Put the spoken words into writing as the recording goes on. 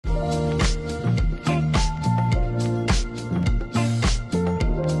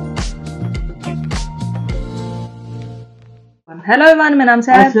Hello everyone, मेरा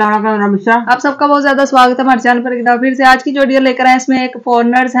नाम है। आप सबका बहुत ज्यादा स्वागत है हमारे चैनल पर। एक बार फिर से आज की जो वीडियो लेकर आए इसमें एक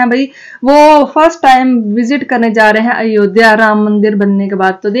फॉरेनर्स हैं भाई, वो फर्स्ट टाइम विजिट करने जा रहे हैं अयोध्या राम मंदिर बनने के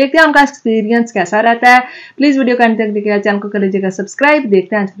बाद। तो देखते हैं उनका एक्सपीरियंस कैसा रहता है। प्लीज वीडियो को अंत तक देखिएगा, चैनल को कर लीजिएगा सब्सक्राइब।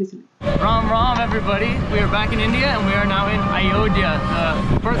 देखते हैं आज Ram Ram everybody, we are back in India and we are now in Ayodhya, the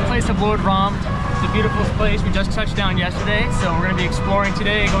birthplace of Lord Ram. It's a beautiful place. We just touched down yesterday, so we're going to be exploring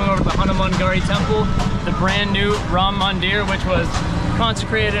today, going over to the Hanuman temple, the brand new Ram Mandir, which was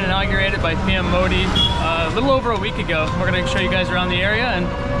consecrated and inaugurated by PM Modi a little over a week ago. We're going to show you guys around the area and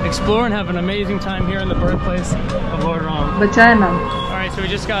explore and have an amazing time here in the birthplace of Lord Ram. Alright, so we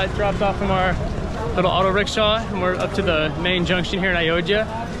just got dropped off from our little auto rickshaw and we're up to the main junction here in Ayodhya.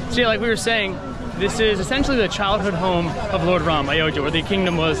 So yeah, like we were saying, this is essentially the childhood home of Lord Ram, Ayodhya, where the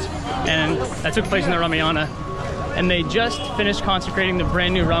kingdom was, and that took place in the Ramayana. And they just finished consecrating the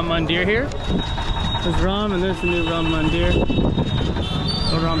brand new Ram Mandir here. There's Ram and there's the new Ram Mandir.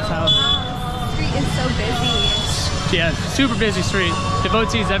 Lord Ram's house. The street is so busy. Yeah, super busy street.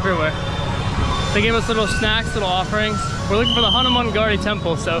 Devotees everywhere. They gave us little snacks, little offerings. We're looking for the Hanuman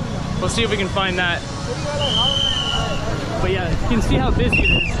temple, so we'll see if we can find that. But yeah, you can see how busy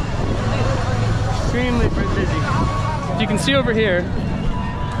it is. Extremely busy. You can see over here.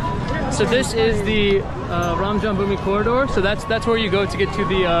 So this is the Ram Janmabhoomi corridor. So that's where you go to get to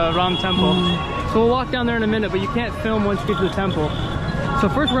the Ram temple. So we'll walk down there in a minute, but you can't film once you get to the temple. So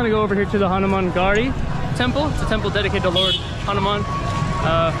first we're going to go over here to the Hanuman temple. It's a temple dedicated to Lord Hanuman,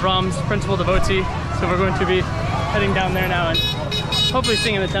 Ram's principal devotee. So we're going to be heading down there now and hopefully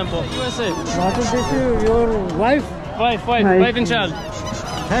sing in the temple. USA. What is this? Your wife? Wife and child.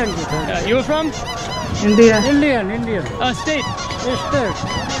 Thank you. You are from? India. Indian. State. State.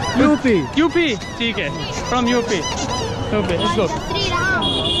 UP. ठीक है. From UP. Okay, let's go.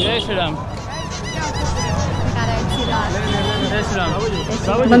 Jai Shri Ram. Jai Shri Ram.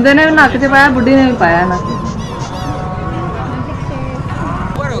 बंदे ने नाक से पाया, बुढ़ी ने भी पाया नाक।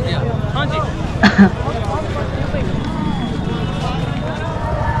 हाँ जी.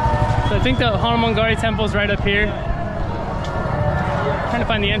 So I think the Hanuman temple is right up here. Trying to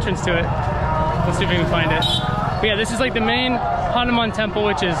find the entrance to it. Let's see if we can find it. But yeah, this is like the main Hanuman temple,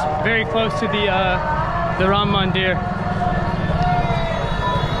 which is very close to the Ram Mandir.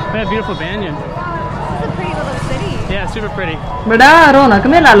 Yeah, beautiful banyan. It's a pretty little city. Yeah, super pretty. बड़ा रौनक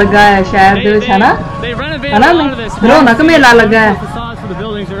मेला लगा है शहर दे विच है ना? They renovated a lot of this. रौनक मेला लगा है. The facades for the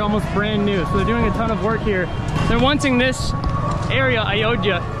buildings are almost brand new, so they're doing a ton of work here. They're wanting this area,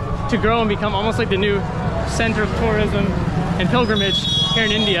 Ayodhya, to grow and become almost like the new center of tourism and pilgrimage here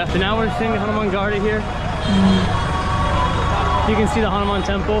in India. So now we're seeing the Hanuman here. You can see the Hanuman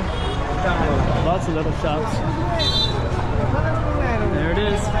temple. Lots of little shops. There it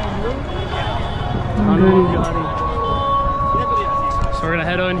is. Hanuman So we're gonna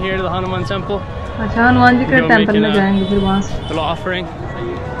head on here to the Hanuman temple. अच्छा हनुमान जी के temple में जाएंगे फिर वहाँ से. Little offering.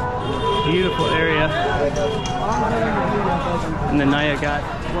 Beautiful area. And the Naya Ghat.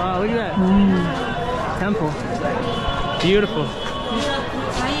 Wow, look at that. Temple. Beautiful.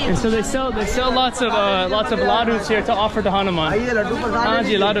 And so they sell lots of ladus here to offer to Hanuman.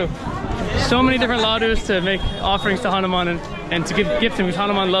 Ji ladu. So many different ladus to make offerings to Hanuman and to give him because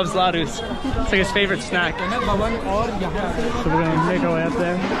Hanuman loves ladus. It's like his favorite snack. So we're gonna make our way up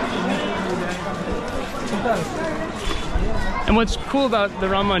there. And what's cool about the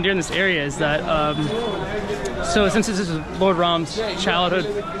Ram Mandir in this area is that, so since this is Lord Ram's childhood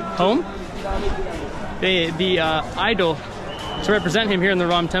home, the idol to represent him here in the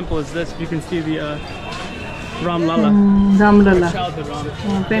Ram temple is this. You can see the Ram Lala. Ram Lala. Childhood Ram.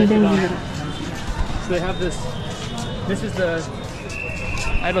 Painting. So they have this. This is the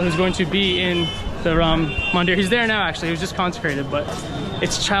idol who's going to be in the Ram Mandir. He's there now actually. He was just consecrated, but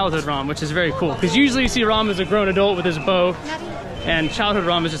it's childhood Ram, which is very cool. Because usually you see Ram as a grown adult with his bow, and childhood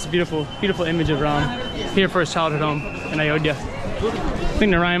Ram is just a beautiful image of Ram here for his childhood home in Ayodhya. I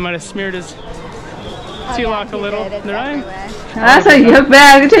think Narayan might have smeared his tilak a little. Narayan? हाँ सही है,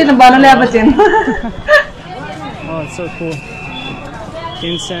 bag ठीक बना लिया बच्चे ने. Oh, it's so cool.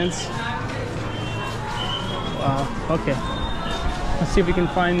 Incense. Wow. Okay. Let's see if we can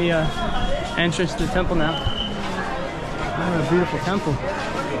find the entrance to the temple now. Oh, a beautiful temple.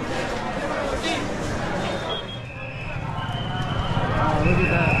 Wow, look at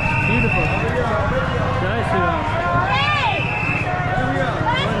that. Beautiful. Jai Shri Ram.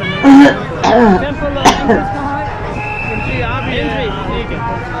 Temple entrance Entry.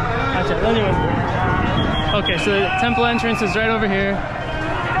 Okay, so the temple entrance is right over here. Wow.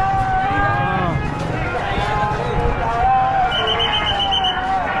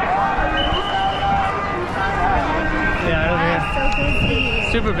 Yeah, over here.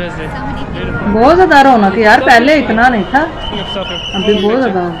 busy. So many people. Beautiful. बहुत ज्यादा रौनक है यार, पहले इतना नहीं था, Sucker. अभी बहुत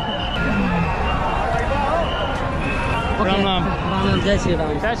ज्यादा। Ram Ram. Jai Shri Ram.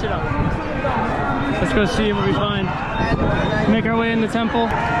 Jai Shri Ram. Let's go see what we find. Make our way in the temple.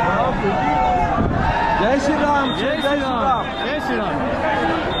 Jai Shri Ram. Jai Shri Ram. Jai Shri Ram.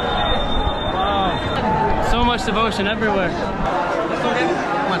 Wow. So much devotion everywhere. Okay.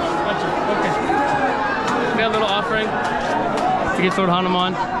 We got a little offering to get Lord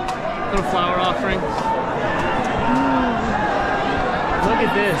Hanuman. Little flower offering. Look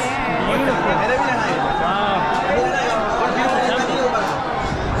at this. Beautiful. Wow.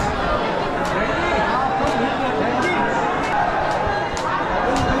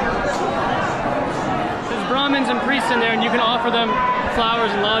 There's Brahmins and priests in there, and you can offer them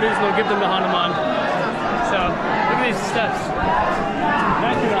flowers and ladus, and they'll give them to Hanuman. So, look at these steps.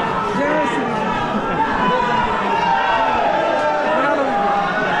 Thank you, Ram.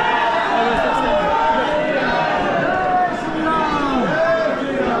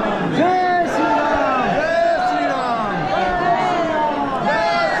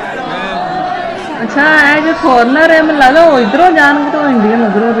 अच्छा है जो foreigner है, मतलब लो इधरों जाएंगे तो Indian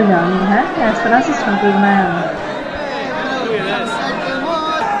उधरों तो जाएंगे, है इस तरह सिस्टम को बनाया है।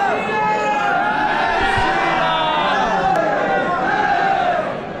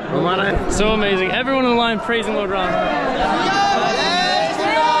 So amazing. Everyone in the line praising Lord Ram.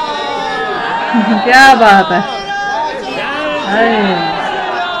 क्या बात है।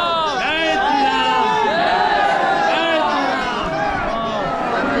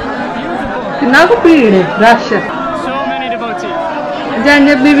 कितना को भीड़ है, रश। So many devotees. जंज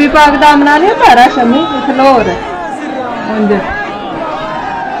बीबी पाक दा मना लिया था रश अम्मी floor उंज।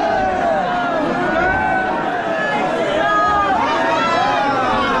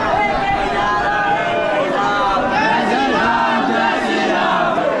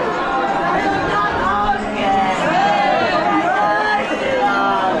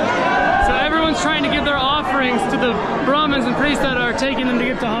 To the Brahmins and priests that are taking them to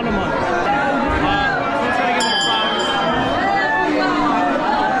get to Hanuman. Let's try to get their flowers.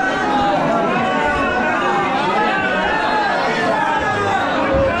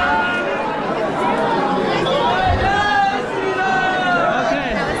 Okay,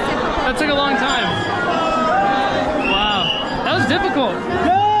 that took a long time. Wow, that was difficult.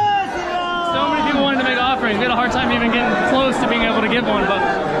 So many people wanted to make offerings. We had a hard time even getting close to being able to give one, but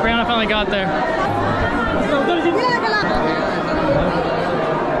Brianna finally got there.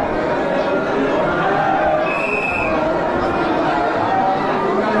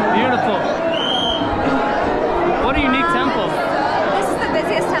 Beautiful. What a unique temple. This is the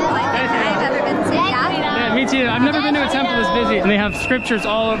busiest temple I think I've ever been to. Yeah, me too. I've never been to a temple this busy. And they have scriptures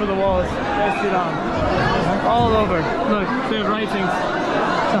all over the walls. All over. Look, they have writings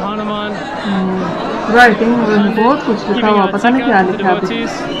to Hanuman. Writing बहुत कुछ लिखा हुआ, पता नहीं क्या लिखा है।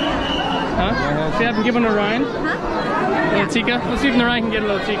 Huh? They haven't given Narayan? A little tika? Let's see if Narayan can get a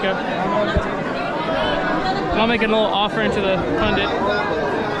little tika. I'll make a little offering to the Pandit.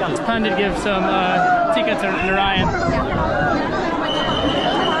 Pandit gives some tika to Narayan.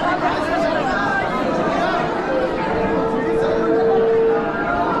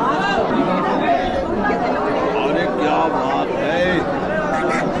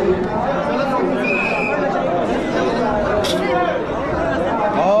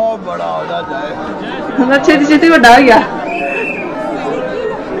 छेती छेती बड़ा हो गया।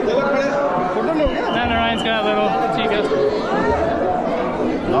 Now Narayan's got a little tika.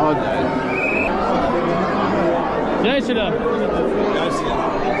 Jai Shri Ram.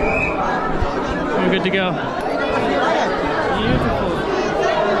 We're good to go. Beautiful.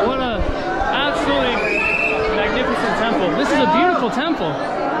 What a absolutely magnificent temple. This is a beautiful temple.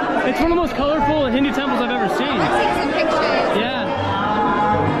 It's one of the most colorful Hindu temples I've ever seen. I've seen some pictures. Yeah.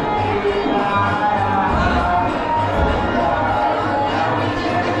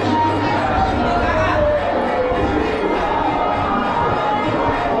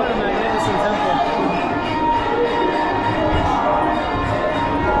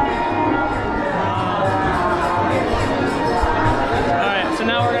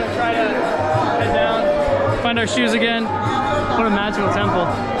 Our shoes again. What a magical temple.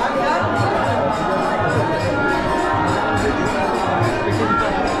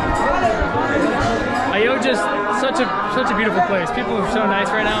 Ayodhya is such a beautiful place. People are so nice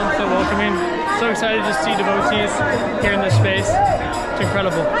right now, so welcoming. So excited to see devotees here in this space. It's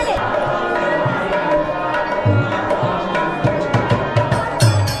incredible.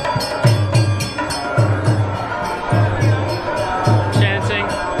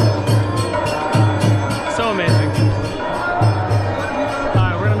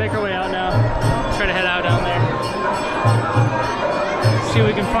 see what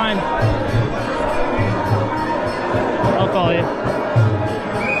we can find. I'll call you.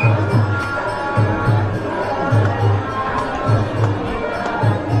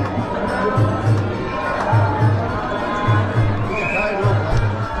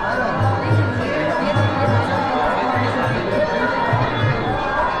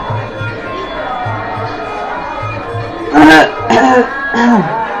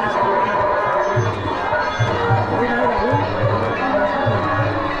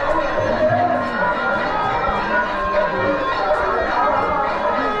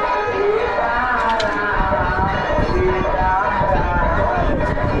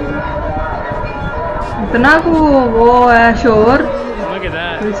 इतना को वो है शोर. Look at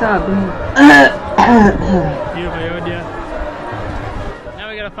that. Beautiful Ayodhya. Now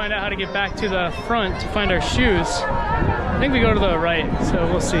we gotta find out how to get back to the front to find our shoes. I think we go to the right, so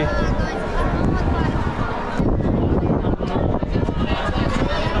we'll see.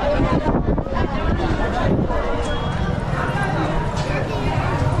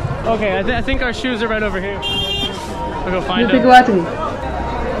 Okay, I think our shoes are right over here. We'll go find them.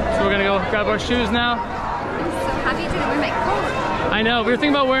 So we're gonna go grab our shoes now. I'm so happy to wear my coat. I know, we were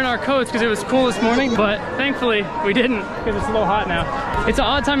thinking about wearing our coats because it was cool this morning, but thankfully we didn't because it's a little hot now. It's an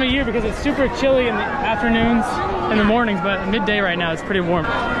odd time of year because it's super chilly in the afternoons and the mornings, but midday right now it's pretty warm.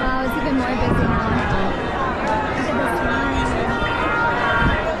 Wow, it's even more busy now.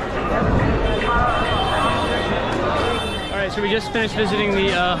 Alright, so we just finished visiting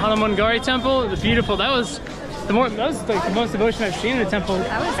the Hanuman temple. The beautiful, that was like the most devotion I've seen in a temple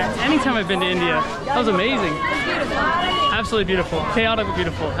anytime I've been to India. That was amazing. Absolutely beautiful, chaotically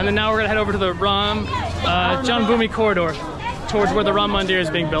beautiful. And then now we're gonna head over to the Ram Janbhoomi corridor towards where the Ram Mandir is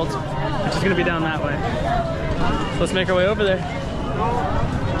being built, which is gonna be down that way. So let's make our way over there.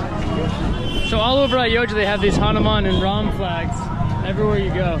 So all over Ayodhya they have these Hanuman and Ram flags everywhere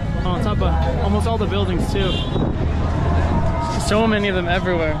you go, on top of almost all the buildings too. So many of them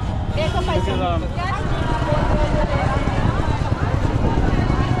everywhere. Look at them.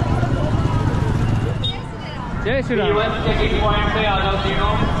 Jai Shri Ram.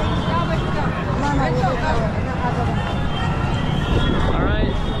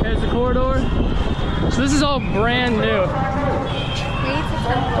 Alright, here's the corridor. So this is all brand new.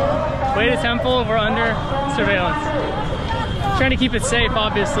 Way to temple, we're under surveillance. Trying to keep it safe,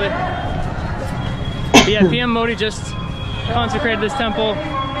 obviously. But yeah, PM Modi just consecrated this temple,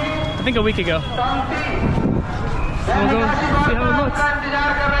 I think a week ago. So we'll go see how it looks.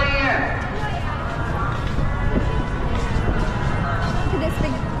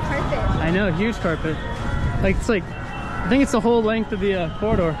 I know, huge carpet. Like it's like, I think it's the whole length of the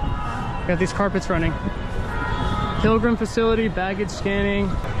corridor. Got these carpets running. Pilgrim facility, baggage scanning.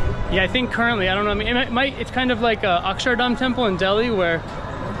 Yeah, I think currently, I don't know. I mean, it's kind of like Akshardham temple in Delhi where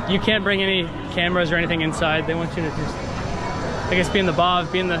you can't bring any cameras or anything inside. They want you to just, I guess, be in the bhav,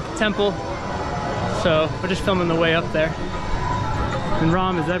 be in the temple. So we're just filming the way up there. And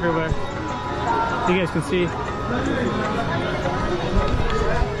Ram is everywhere. You guys can see.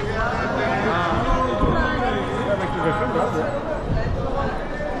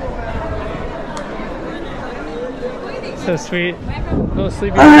 So sweet. A little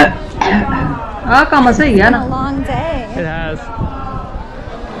sleepy. Ah, काम सही है ना? A long day. It has.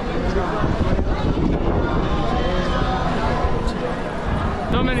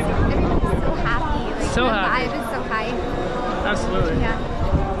 So many. Everyone's so happy. Like, So the happy. vibe is so high. Absolutely. Yeah,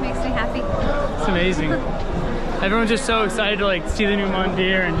 makes me happy. It's amazing. Everyone's just so excited to like see the new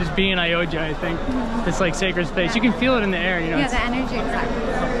Mandir and just be in Ayodhya, I think. It's like sacred space. You can feel it in the air, you know. Yeah, the energy,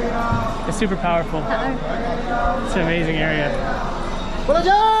 exactly. It's super powerful. It's an amazing area.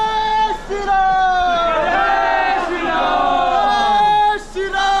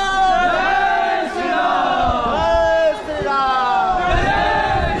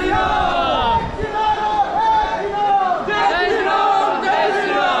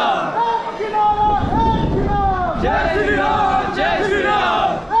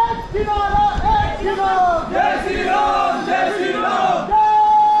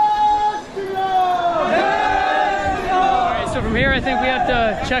 I think we have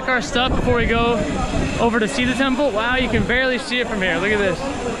to check our stuff before we go over to see the temple. Wow, you can barely see it from here. Look at this.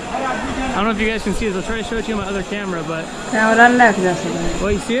 I don't know if you guys can see this. I'll try to show it to you on my other camera, but...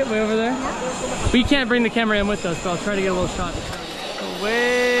 Well, you see it way over there? We can't bring the camera in with us, but I'll try to get a little shot. So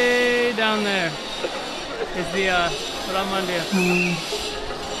way down there is the Ram Mandir.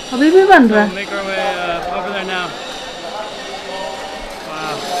 So we'll make our way over there now.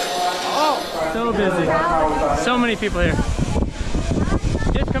 Wow. So busy. So many people here.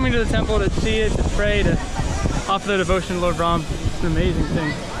 Just coming to the temple to see it, to pray, to offer their devotion to Lord Ram. just an amazing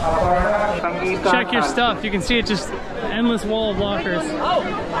thing. Check your stuff. You can see it's just endless wall of lockers.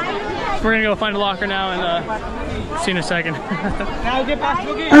 We're gonna go find a locker now and see you in a second. Now get back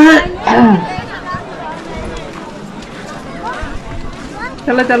to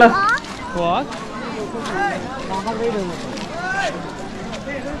चलो चलो. What?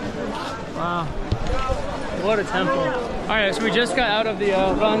 Wow. What a temple. Alright, so we just got out of the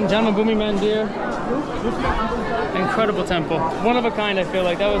Janmabhoomi Mandir. Incredible temple. One of a kind, I feel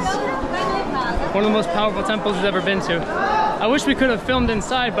like. That was one of the most powerful temples we've ever been to. I wish we could have filmed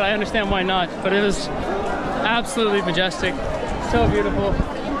inside, but I understand why not. But it was absolutely majestic. So beautiful.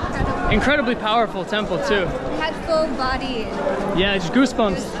 Incredibly powerful temple too. Had full body. Yeah, just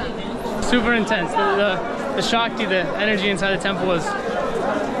goosebumps. Super intense. The Shakti, the energy inside the temple was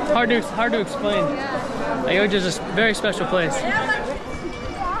hard to explain. Ayodhya is a very special place.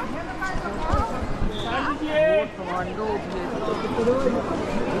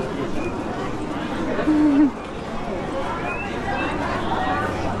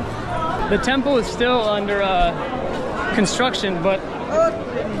 The temple is still under construction, but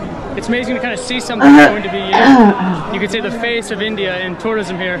it's amazing to kind of see something that's going to be, you could say, the face of India in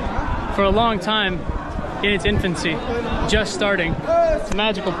tourism here for a long time in its infancy, just starting. It's a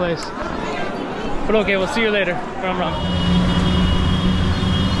magical place. But okay, we'll see you later. Ram Ram.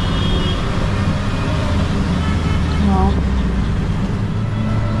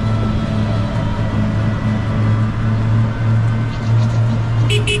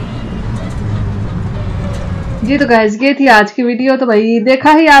 जी तो guys ये थी आज की video. तो भाई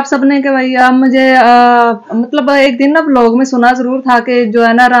देखा ही आप सबने कि भाई अब मुझे मतलब एक दिन ना व्लॉग में सुना जरूर था कि जो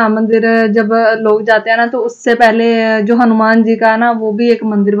है ना राम मंदिर जब लोग जाते हैं ना तो उससे पहले जो हनुमान जी का ना वो भी एक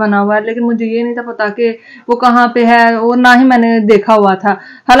मंदिर बना हुआ है, लेकिन मुझे ये नहीं था पता कि वो कहाँ पे है और ना ही मैंने देखा हुआ था।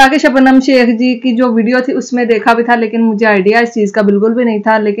 हालांकि शबनम शेख जी की जो वीडियो थी उसमें देखा भी था, लेकिन मुझे आइडिया इस चीज का बिल्कुल भी नहीं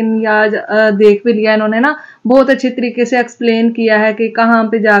था। लेकिन ये आज देख भी लिया इन्होंने ना, बहुत अच्छे तरीके से एक्सप्लेन किया है कि कहाँ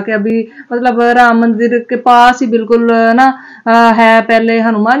पे जाके अभी मतलब राम मंदिर के पास ही बिल्कुल ना है, पहले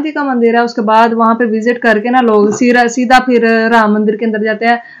हनुमान जी का मंदिर है, उसके बाद वहां पे विजिट करके ना लोग सीधा फिर राम मंदिर के अंदर जाते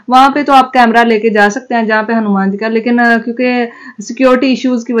हैं। वहां पे तो आप कैमरा लेके जा सकते हैं जहाँ पे हनुमान जी का, लेकिन क्योंकि सिक्योरिटी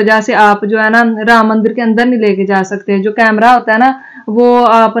इश्यूज की वजह से आप जो है ना राम मंदिर के अंदर नहीं लेके जा सकते। जो कैमरा होता है ना वो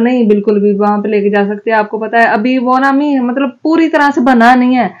आप नहीं बिल्कुल भी वहां पे लेके जा सकते। आपको पता है अभी वो ना मतलब पूरी तरह से बना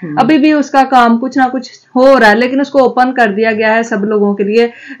नहीं है, अभी भी उसका काम कुछ ना कुछ हो रहा है, लेकिन उसको ओपन कर दिया गया है सब लोगों के लिए।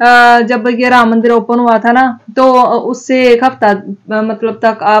 जब ये राम मंदिर ओपन हुआ था ना तो उससे एक हफ्ता मतलब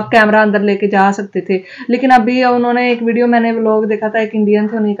तक आप कैमरा अंदर लेके जा सकते थे, लेकिन अभी उन्होंने एक वीडियो मैंने व्लॉग देखा था, एक इंडियन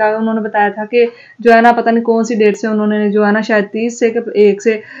थे उन्हीं का, उन्होंने बताया था कि जो है ना पता नहीं कौन सी डेट से उन्होंने जो है ना शायद 30 से 1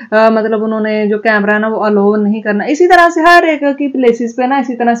 से मतलब उन्होंने जो कैमरा है ना वो अलाउ नहीं करना। इसी तरह से हर एक की प्लेसेस पे ना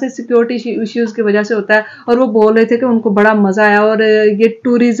इसी तरह से सिक्योरिटी इश्यूज की वजह से होता है। और वो बोल रहे थे कि उनको बड़ा मजा आया और ये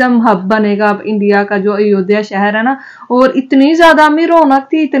टूरिज्म हब बनेगा अब इंडिया का जो अयोध्या शहर है ना। और इतनी ज्यादा रौनक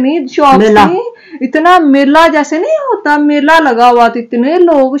थी, इतनी शॉप थी, इतना मेला जैसे नहीं होता मेला लगा हुआ था, इतने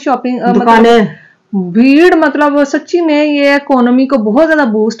लोग शॉपिंग मतलब भीड़, मतलब सच्ची में ये इकोनॉमी को बहुत ज्यादा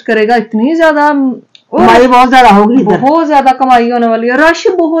बूस्ट करेगा। इतनी ज्यादा कमाई बहुत ज्यादा होगी, बहुत ज्यादा कमाई होने वाली है। रश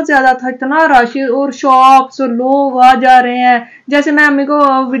बहुत ज्यादा था, इतना रश और शॉप्स और लोग आ जा रहे हैं। जैसे मैं अम्मी को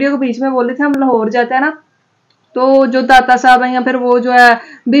वीडियो के बीच में बोले थे हम लाहौर जाते हैं ना तो जो दाता साहब है या फिर वो जो है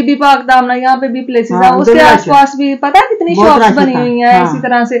बीबी पाक दामना यहाँ पे भी प्लेसेस है, उसके आसपास भी पता है कितनी शॉप्स बनी हुई हैं। इसी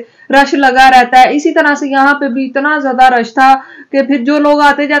तरह से रश लगा रहता है। इसी तरह से यहाँ पे भी इतना ज्यादा रश था कि फिर जो लोग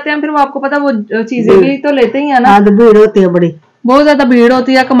आते जाते हैं फिर वो आपको पता वो चीजें भी तो लेते ही है ना, भीड़ होती है बड़ी, बहुत ज्यादा भीड़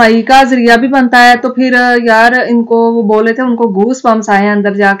होती है, कमाई का जरिया भी बनता है। तो फिर यार इनको वो बोले थे उनको गूस बम्स आए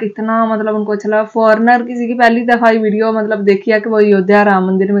अंदर जाके, इतना मतलब उनको अच्छा लगा। फॉरनर किसी की पहली दफा वीडियो मतलब देखी है कि वो अयोध्या राम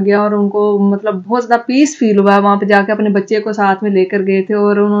मंदिर में गया और उनको मतलब बहुत ज्यादा पीस फील हुआ वहां पे जाके। अपने बच्चे को साथ में लेकर गए थे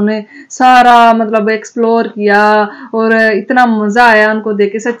और उन्होंने सारा मतलब एक्सप्लोर किया और इतना मजा आया उनको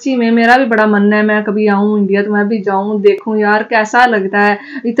देख के। सच्ची में मेरा भी बड़ा मन है मैं कभी आऊं इंडिया तो मैं भी जाऊं देखूं यार कैसा लगता है।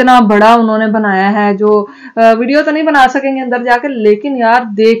 इतना बड़ा उन्होंने बनाया है, जो वीडियो तो नहीं बना सकेंगे अंदर जाकर, लेकिन यार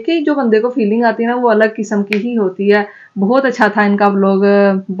देख के जो बंदे को फीलिंग आती है ना वो अलग किस्म की ही होती है। बहुत अच्छा था इनका व्लॉग,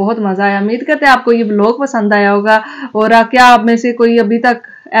 बहुत मजा आया। उम्मीद करते हैं आपको ये व्लॉग पसंद आया होगा। और क्या आप में से कोई अभी तक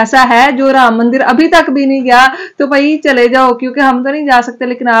ऐसा है जो राम मंदिर अभी तक भी नहीं गया तो भाई चले जाओ, क्योंकि हम तो नहीं जा सकते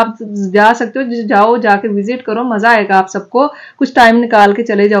लेकिन आप जा सकते हो, जाओ जाके विजिट करो, मजा आएगा आप सबको, कुछ टाइम निकाल के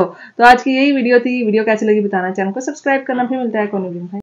चले जाओ। तो आज की यही वीडियो थी। वीडियो कैसी लगी बताना, चैनल को सब्सक्राइब करना, फिर मिलता है कौन दिन।